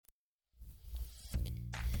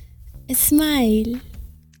A smile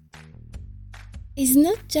is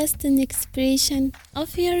not just an expression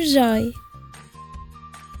of your joy,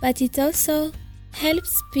 but it also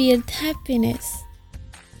helps build happiness.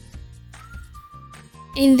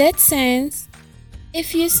 In that sense,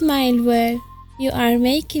 if you smile well, you are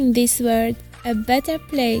making this world a better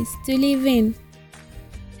place to live in.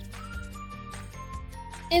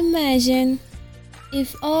 Imagine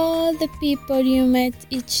if all the people you met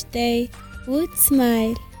each day would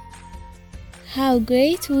smile. How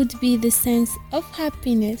great would be the sense of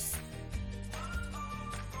happiness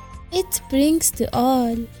it brings to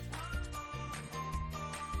all.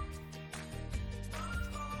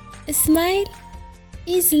 A smile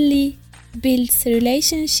easily builds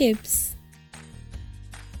relationships.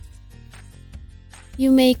 You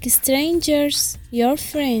make strangers your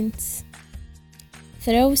friends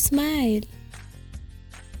through a smile,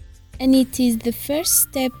 and it is the first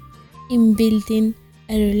step in building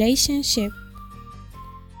a relationship.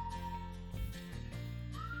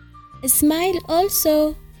 A smile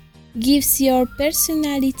also gives your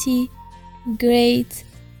personality great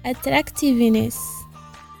attractiveness.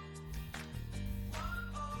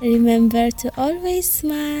 Remember to always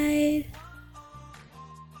smile.